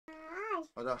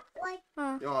好得，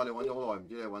因為我哋揾咗好耐，唔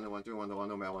知你揾到終於揾到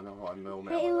未？揾到好耐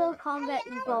未 Halo Combat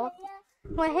Evolved，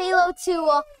 我 Halo 2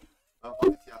喎。啊，我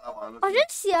試下啦，玩我想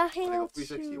試下呢 Halo 個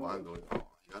360 2。玩唔到呢個，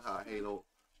而家睇下 Halo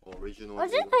Original。我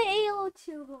想睇 Halo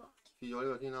 2喎。試咗呢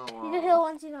個先啦，好試咗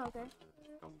Halo 1先啦，OK。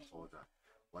咁錯咋？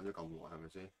揾咗咁耐係咪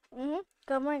先？咁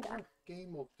樣㗎。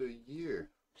Game of the Year。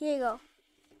 Here you go.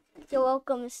 You're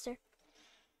welcome, mister.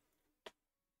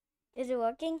 Is it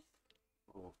working?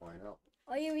 We'll find out.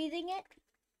 Are you reading it?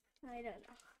 I don't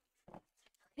know.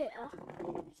 Okay.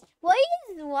 Why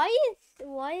is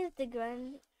the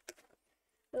grand?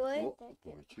 What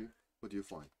do you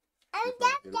find?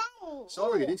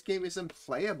 Sorry, this game isn't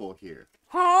playable here.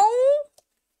 Huh?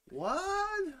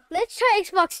 What? Let's try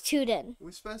Xbox 2 then.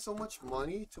 We spent so much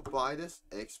money to buy this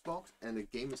Xbox and the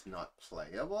game is not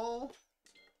playable?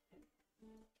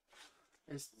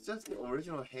 It's just the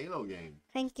original Halo game.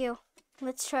 Thank you.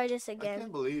 Let's try this I again.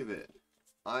 can't believe it.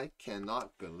 I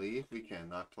cannot believe we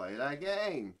cannot play that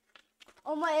game.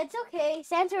 Oh my, it's okay.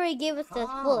 Santa already gave us the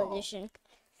How? full edition.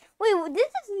 Wait, this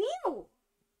is new.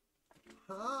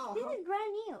 How? This is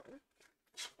brand new.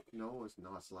 No, it's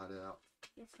not. Slide it out.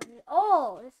 Yes, it is.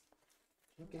 Oh,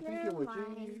 Okay, thank never you, mind.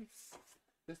 Woody.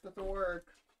 This doesn't work.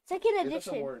 Second It doesn't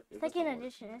edition. work. It Second doesn't work.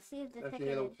 edition. Let's see if the Let's see second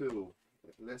Halo edition. 2.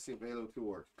 Let's see if Halo 2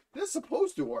 works. This is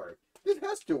supposed to work. This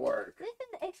has to work. This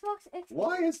is Xbox.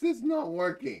 Why is this not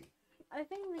working? I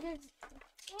think because.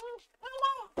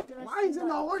 Why is it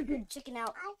not working? Chicken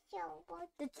out.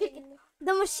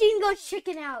 The machine goes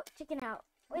chicken out. Chicken out.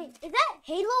 Wait, is that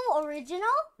Halo original?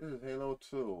 This is Halo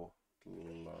 2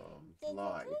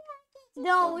 live.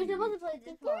 No, we're supposed to play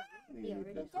this one. The Limited.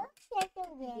 original.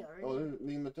 Oh, this is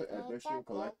limited edition,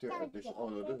 collector edition. Oh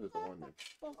no, this is the one.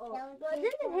 Oh,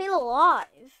 this is Halo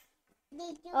Live.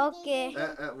 Okay.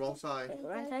 Wrong side.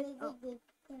 Right side? Oh.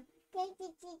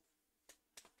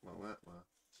 What?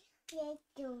 Here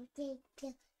you go.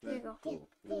 go.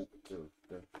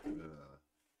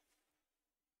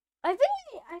 I think.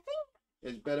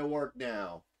 It's better work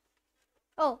now.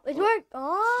 Oh, it worked.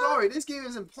 Oh. Sorry, this game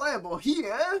isn't playable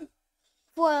here.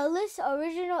 For this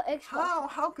original Xbox.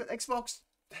 How could Xbox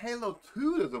Halo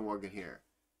 2 doesn't work in here?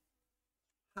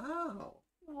 How?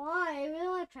 Why? I really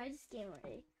want to try this game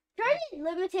already. Try the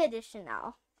limited edition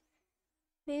now.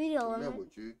 Maybe the limited.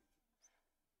 Would you?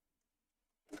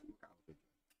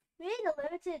 Maybe the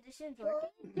limited edition's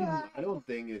working. I don't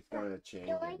think it's gonna change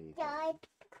anything.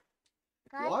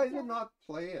 Why is it not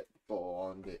playable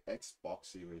on the Xbox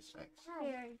Series X?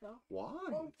 Here you go. Why?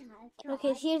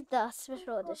 Okay, here's the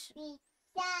special edition. Is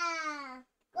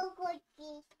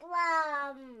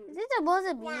this supposed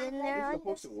to be in there? It's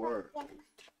supposed to work.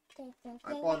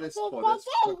 I bought this for this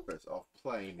purpose of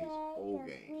playing this whole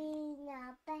game.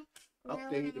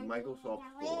 Update the Microsoft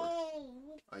Store.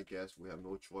 I guess we have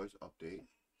no choice. Update.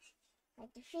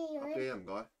 Update, I'm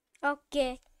going.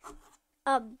 Okay.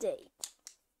 Update.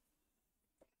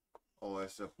 Oh,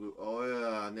 it's a blue. Oh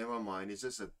yeah, never mind. It's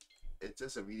just a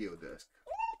video disc.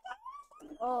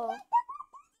 Oh.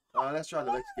 Let's try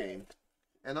the next game.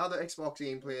 Another Xbox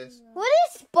game, please. What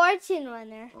is Spartan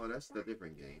Runner? Oh, that's the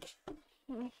different game.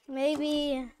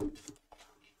 Maybe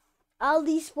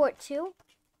Aldi Sport 2.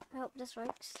 I hope this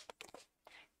works.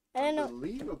 I don't know.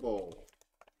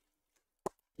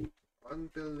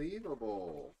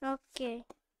 Unbelievable. Okay.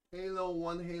 Halo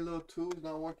 1, Halo 2 is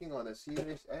not working on the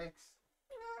Series X.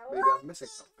 Maybe I'm missing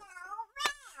something.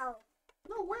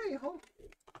 No way,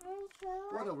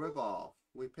 what a ripoff.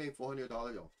 We paid $400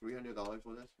 or $300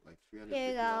 for this? Like $350. Here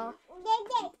you go.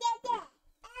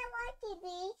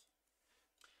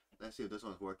 Let's see if this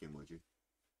one's working, would you?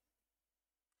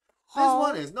 This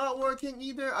one is not working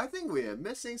either. I think we are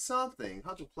missing something.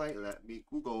 How to play it? Let me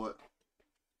Google it.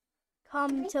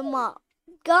 Come to Mom.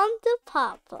 Come to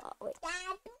Papa. Wait.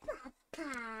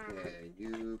 Can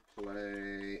you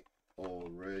play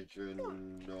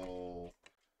original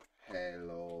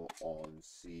Halo on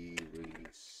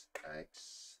Series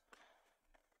X?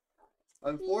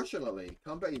 Unfortunately,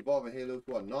 Combat Evolved and Halo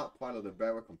 2 are not part of the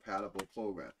backward compatible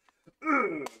program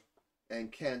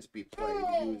and can't be played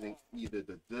using either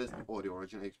the disc or the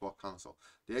original Xbox console.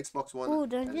 The Xbox One Ooh,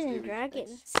 and Dungeons and Series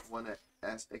Dragons. One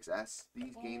SXS,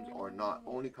 these games are not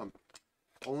only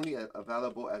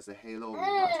available as a Halo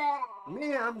remaster.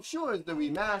 Man, I'm sure it's the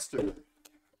remaster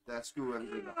that screw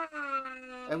everything up.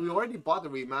 And we already bought the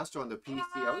remaster on the PC.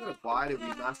 Are we gonna buy the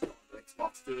remaster on the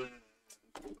Xbox too?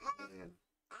 Man.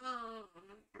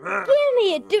 Give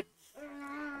me a dude.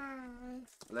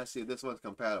 Let's see if this one's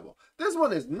compatible. This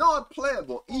one is not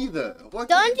playable either. What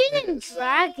Dungeons and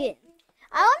Dragons.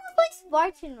 I want to play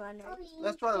Spartan Runner.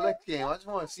 Let's try the next game. I just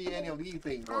want to see any of these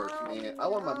things work, man. I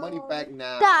want my money back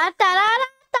now.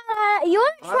 You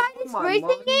want to try this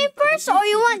racing game first, or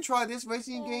you want? Did you try this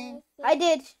racing game? I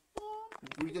did.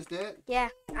 We just did. Yeah,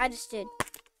 I just did.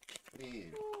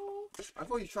 Man, I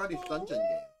thought you tried this dungeon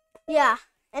game. Yeah,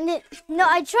 and then no,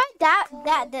 I tried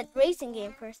that racing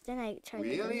game first. Then I tried.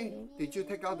 Really? Did you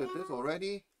take out the disc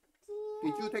already?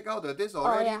 Did you take out the disc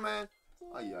already, yeah. man?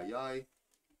 Ay ay ay.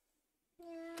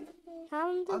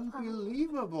 Come to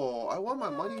Unbelievable! I want my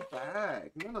money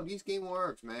back. None of these game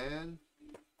works, man.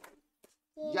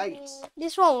 Yikes!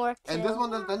 This won't work. And too. this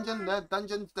one, the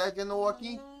dungeon not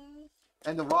working,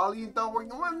 and the rally not working.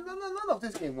 None of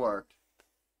this game worked.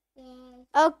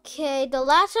 Okay, the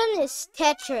last one is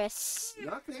Tetris.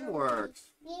 Nothing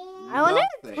works. I wonder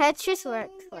if Nothing. Tetris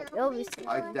works. Like, obviously.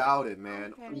 I doubt it,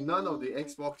 man. None of the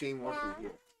Xbox game works in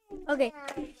here. Okay,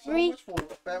 So three. much for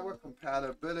backward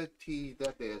compatibility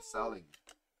that they're selling.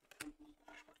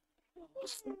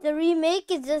 The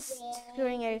remake is just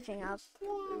screwing everything up.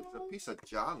 It's a piece of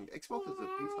junk. Xbox is a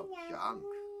piece of junk.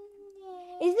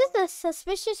 Is this a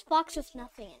suspicious box with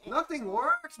nothing in it? Nothing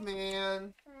works,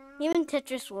 man. Even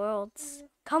Tetris Worlds.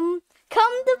 Come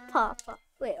to Papa.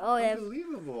 Wait, oh yeah,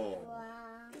 Unbelievable.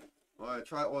 All right,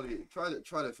 try the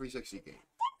 360 game.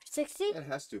 60. It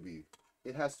has to be.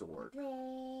 It has to work.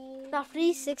 The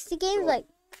 360 games, like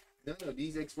None of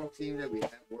these Xbox games that we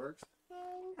have works.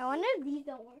 I wonder if these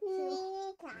don't work too.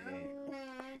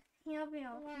 Man.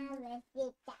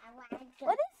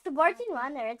 What is the Barton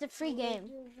Runner? It's a free game.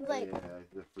 It's like, Yeah,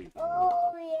 it's a free game.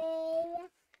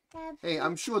 Hey,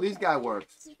 I'm sure this guy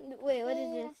works. wait, what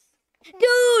is this?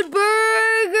 Dude,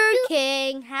 Burger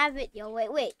King, have it, yo.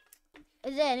 Wait.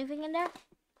 Is there anything in there?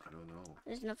 I don't know.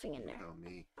 There's nothing in there. Tell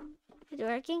me. Is it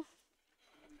working?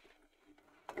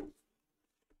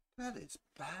 That is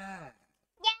bad.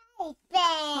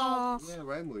 Oh. Yeah,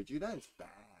 right, Muji. That is bad.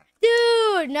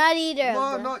 Dude, not either.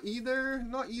 No, of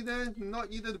them. not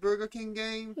either the Burger King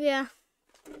game. Yeah.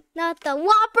 Not the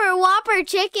Whopper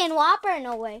chicken, Whopper,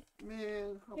 no way.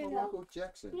 Man, how You about know. Michael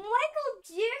Jackson? Michael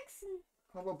Jackson.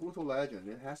 How about Brutal Legend?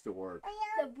 It has to work.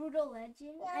 The Brutal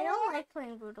Legend. I don't like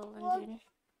playing Brutal Legend.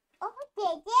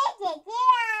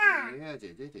 Yeah,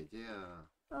 yeah.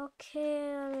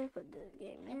 Okay, let me put this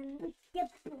game in.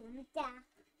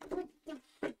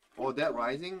 Oh, Dead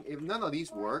Rising. If none of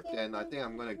these work, then I think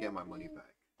I'm gonna get my money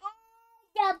back.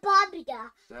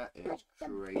 That is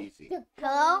crazy.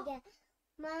 Hello?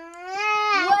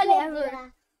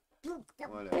 Whatever.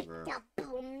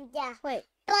 Wait.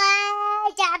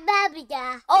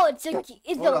 Oh, it's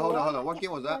Hold on. What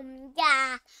game was that?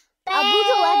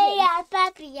 Brutal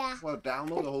Legend. Well,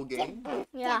 download the whole game.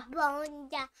 Yeah.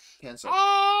 Cancel.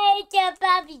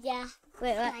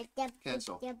 Wait, what?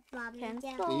 Cancel. Cancel.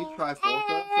 Can you try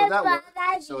Forza? So that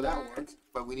works. So that works.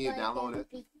 But we need to download it.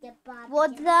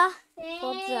 Forza.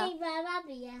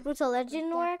 Brutal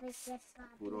Legend works.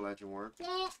 Brutal Legend works.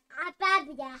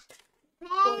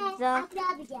 Forza.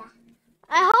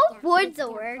 I hope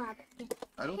Forza works.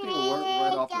 I don't think it'll work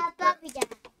right off the bat.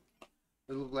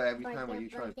 It looks like every time when you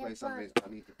try to play something, I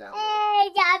need to download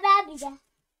it.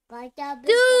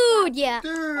 Dude, yeah.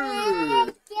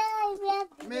 Dude!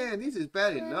 Man, this is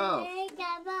bad enough. Here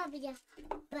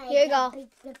you go.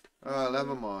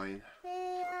 Never mind.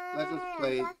 Let's just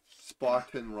play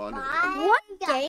Spartan Runner. What game?